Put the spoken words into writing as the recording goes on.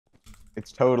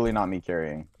It's totally not me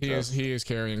carrying. He is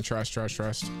carrying. Trust.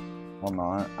 I'm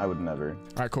not. I would never. All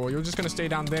right, cool. You're just gonna stay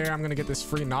down there. I'm gonna get this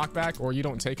free knockback, or you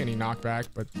don't take any knockback,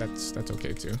 but that's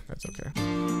okay too. That's okay.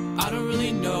 I don't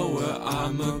really know where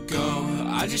I'ma go.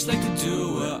 I just like to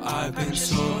do what I've been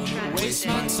told. Waste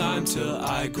my time till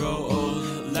I grow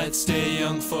old. Let's stay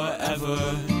young forever.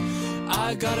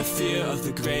 I got a fear of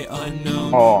the great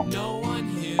unknown. Oh, No one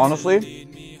here honestly, to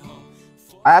lead me home.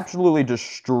 I absolutely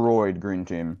destroyed green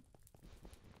team.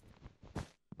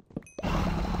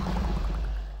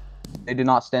 They did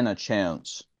not stand a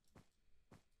chance.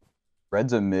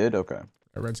 Red's in mid? Okay.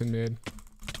 Red's in mid.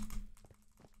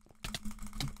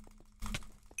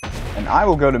 And I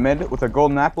will go to mid with a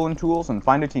golden apple and tools and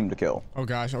find a team to kill. Oh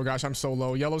gosh, I'm so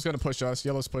low. Yellow's gonna push us.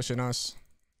 Yellow's pushing us.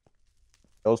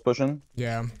 Yellow's pushing?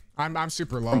 Yeah. I'm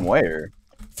super low. From where?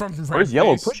 From red. Where's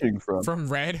Yellow base. pushing from? From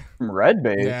red. From red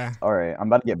base? Yeah. Alright, I'm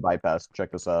about to get bypassed.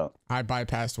 Check this out. I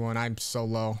bypassed one. I'm so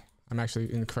low. I'm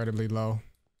actually incredibly low.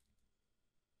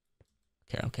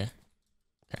 Okay.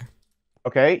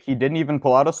 Okay, he didn't even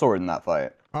pull out a sword in that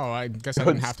fight. Oh, I guess I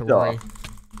Good didn't have to stuff. worry.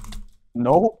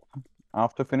 Nope. I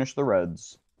have to finish the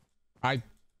reds.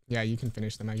 Yeah, you can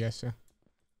finish them, I guess, yeah.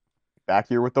 Back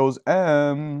here with those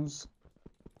M's.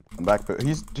 I'm back.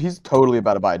 He's totally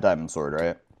about to buy a diamond sword,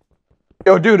 right?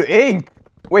 Yo, dude, Ink!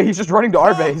 Wait, he's just running to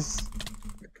our base.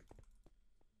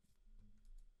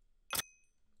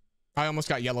 I almost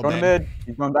got yellow Going to bed. mid.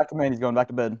 He's going back to mid. He's going back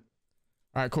to bed.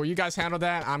 All right, cool. You guys handle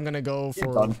that. I'm gonna go He's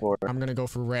done for. for. I'm gonna go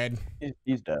for red.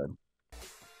 He's dead.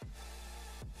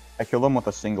 I killed him with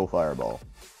a single fireball.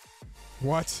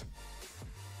 What?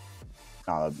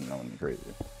 Nah, that'd be no one crazy.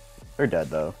 They're dead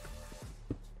though.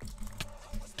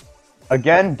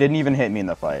 Again, didn't even hit me in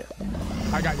the fight.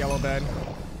 I got yellow bed.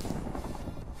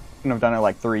 Couldn't have done it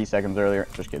like 3 seconds earlier.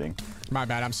 Just kidding. My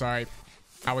bad. I'm sorry.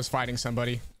 I was fighting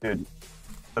somebody. Dude,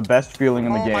 the best feeling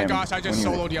in the game. Oh my gosh! I just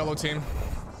when you- soloed yellow team.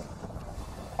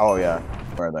 Oh yeah,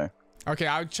 where are they? Okay,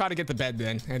 I'll try to get the bed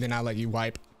then, and then I'll let you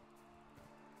wipe.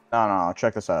 No,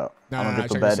 check this out. I'm gonna get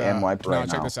the check bed this and out. wipe right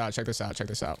now. Check this out. Check this out. Check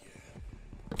this out.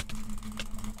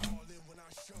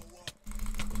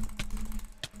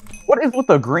 What is with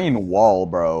the green wall,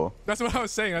 bro? That's what I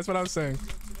was saying. That's what I was saying.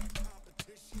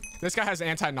 This guy has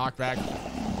anti-knockback.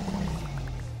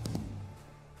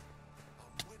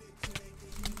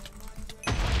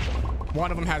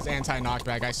 One of them has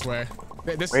anti-knockback, I swear.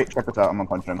 This... Wait, check this out. I'm gonna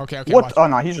punch him. Okay, What? watch. Oh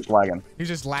no, he's just lagging. He's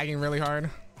just lagging really hard.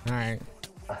 All right.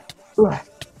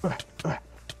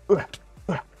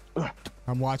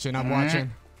 I'm watching.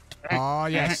 Oh,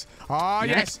 yes. Oh,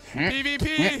 yes.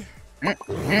 PvP. Yes.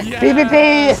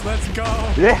 PvP. Let's go.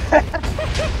 Yeah.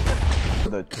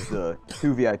 the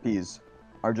 2 VIPs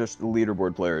are just the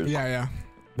leaderboard players. Yeah.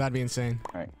 That'd be insane.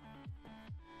 All right.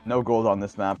 No gold on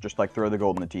this map. Just like throw the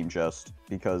gold in the team chest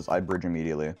because I bridge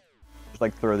immediately. Just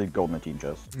like throw the gold in the team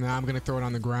chest. Nah, I'm gonna throw it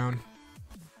on the ground.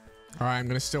 All right, I'm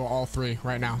gonna steal all 3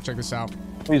 right now. Check this out.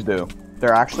 Please do.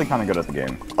 They're actually kind of good at the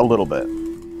game. A little bit.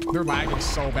 They're lagging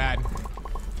so bad.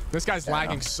 This guy's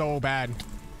lagging so bad.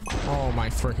 Oh my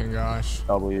freaking gosh.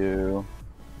 W.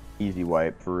 Easy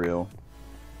wipe for real.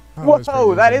 Oh, that's Whoa,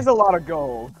 pretty that easy. is a lot of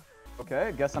gold.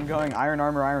 Okay, guess I'm going iron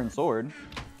armor, iron sword.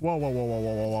 Whoa.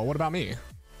 What about me?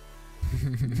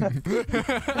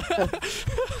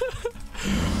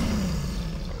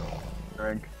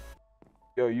 Drink.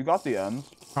 Yo, you got the M's.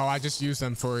 Oh, I just used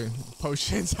them for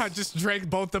potions. I just drank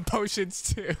both the potions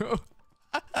too.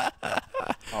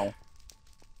 Oh.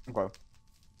 Okay.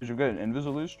 Did you get an invis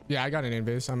at least? Yeah, I got an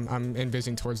invis. I'm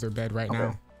invising towards their bed right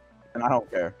now. And I don't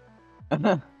care.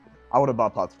 I would have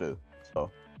bought pots too. So.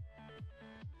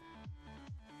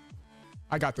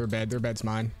 I got their bed. Their bed's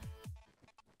mine.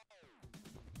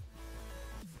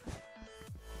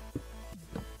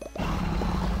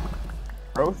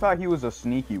 Bro thought he was a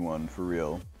sneaky one for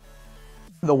real.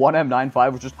 The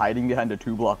 1M95 was just hiding behind a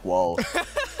 2-block wall.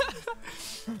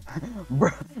 bro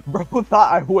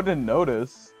thought I wouldn't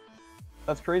notice.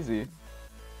 That's crazy.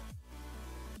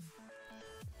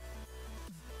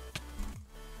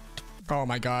 Oh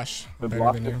my gosh. The Better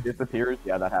block than you. just disappears.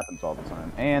 Yeah, that happens all the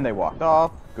time. And they walked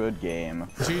off. Good game.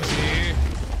 GG.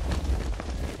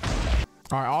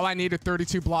 All right, all I need are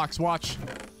 32 blocks. Watch.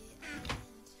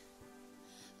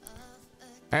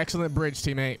 Excellent bridge,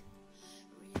 teammate.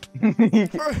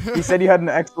 He said you had an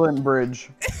excellent bridge.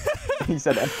 He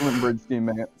said excellent bridge,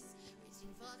 teammate.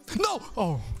 No!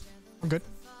 Oh, I'm good.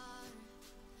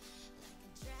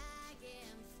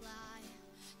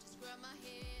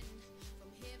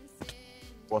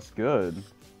 What's good?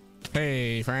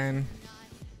 Hey, friend.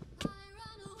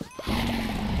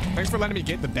 Thanks for letting me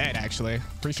get the bed, actually.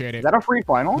 Appreciate it. Is that a free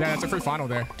final? Yeah, that's a free final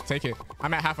there. Take it.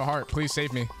 I'm at half a heart. Please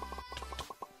save me.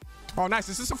 Oh, nice.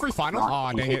 Is this a free final?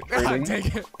 Not Oh, dang it. infiltrating. Dang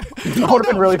it. That would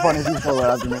have been really funny if you pulled that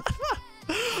after me.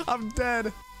 I'm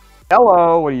dead.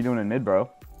 Hello, what are you doing in mid, bro?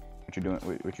 What you doing?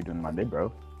 What you doing in my mid,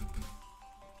 bro?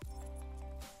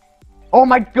 Oh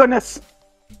my goodness!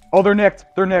 Oh, they're nicked.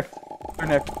 They're nicked. They're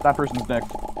nicked. That person's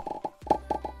nicked.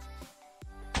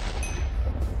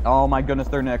 Oh my goodness,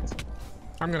 they're nicked.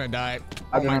 I'm gonna die.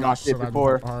 I've Oh my been gosh, knocked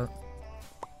before. heart.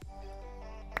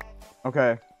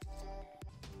 Okay.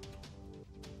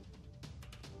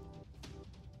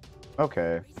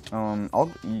 Okay.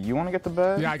 You want to get the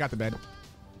bed? Yeah, I got the bed.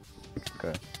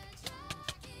 Okay.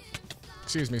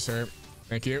 Excuse me, sir.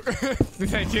 Thank you.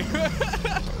 Thank you.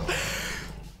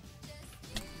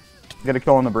 Get a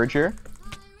kill on the bridge here.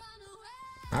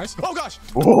 Nice. Oh gosh.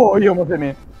 Oh, you almost hit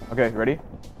me. Okay, ready?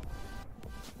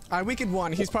 We could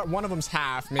one. He's part. One of them's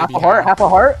half. Maybe Half a heart. Half a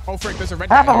heart. Oh frick! There's a red.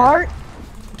 Half guy a here. heart.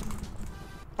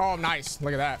 Oh nice.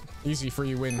 Look at that. Easy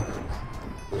free win.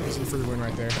 Easy free win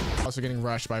right there. Also getting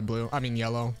rushed by blue. I mean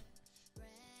yellow.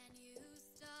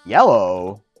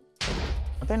 Yellow.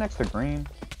 Are they next to green?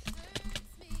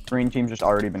 Green team's just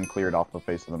already been cleared off the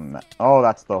face of the map. Oh,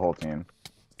 that's the whole team.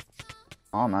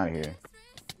 Oh, I'm out of here.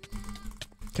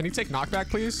 Can you take knockback,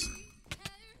 please?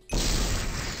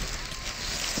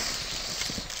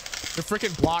 The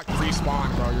freaking block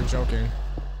respawn, bro. You're joking.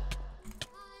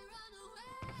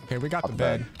 Okay, we got the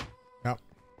bed. Yep.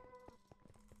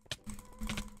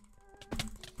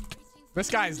 This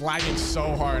guy's lagging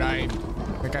so hard.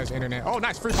 That guy's internet. Oh,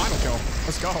 nice. Free final kill.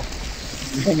 Let's go.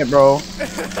 Dang it, bro.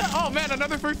 Oh, man.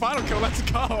 Another free final kill. Let's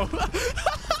go.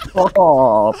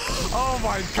 Oh. Oh,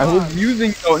 my God. I was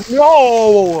using those.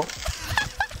 No.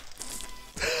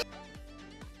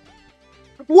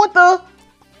 What the?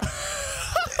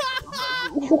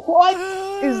 What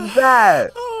is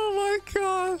that? Oh, my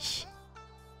gosh.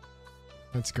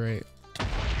 That's great.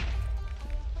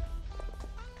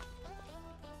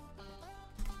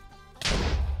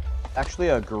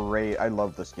 Actually, I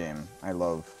love this game. I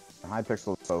love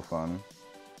Hypixel. It's so fun.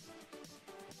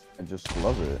 I just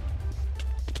love it.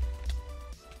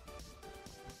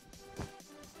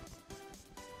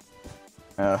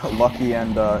 Lucky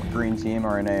and green team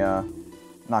are in a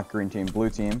not green team, blue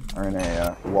team are in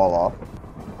a wall off.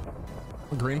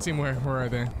 Green team, where are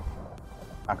they?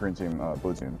 Not green team,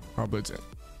 blue team. Oh, blue team.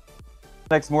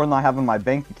 Next more than I have in my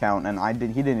bank account, and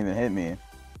he didn't even hit me.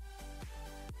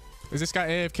 Is this guy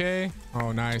AFK?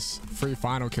 Oh, nice. Free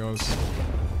final kills.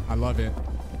 I love it.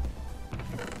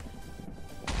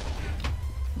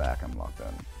 Back, I'm locked in.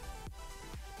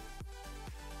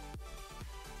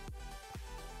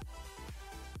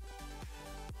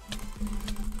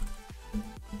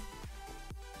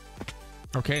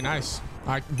 Okay, nice.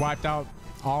 I wiped out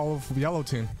all of yellow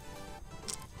team.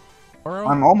 Oro?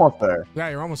 I'm almost there. Yeah,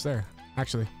 you're almost there,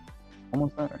 actually.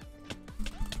 Almost there.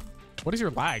 What is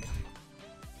your lag?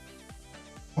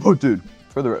 Oh, dude.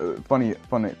 For the funny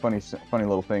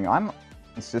little thing, I'm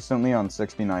consistently on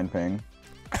 69 ping.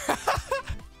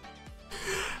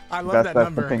 I love That's that the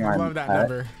number. thing I I'm love that at.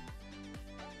 number.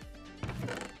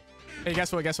 Hey,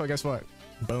 guess what? Guess what? Guess what?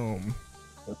 Boom.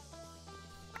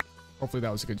 Hopefully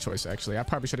that was a good choice, actually. I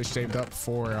probably should have shaved up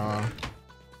for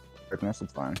Sharpness,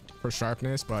 it's fine.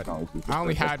 sharpness, but No, I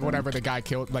only had whatever the guy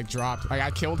killed, like dropped. Like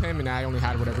I killed him and I only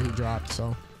had whatever he dropped,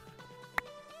 so.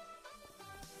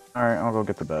 Alright, I'll go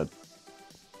get the bed.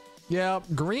 Yeah,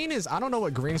 green is, I don't know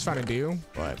what green's trying to do,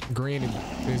 but green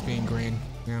is being green.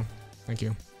 Yeah, thank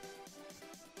you.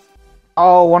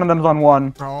 Oh, one of them's on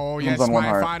one. Oh, One's yes, on one my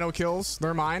heart. final kills.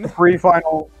 They're mine. Free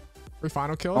final. Free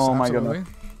final kills, Oh my absolutely.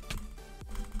 goodness.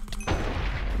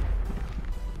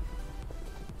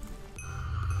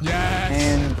 Yes.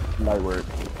 And light work.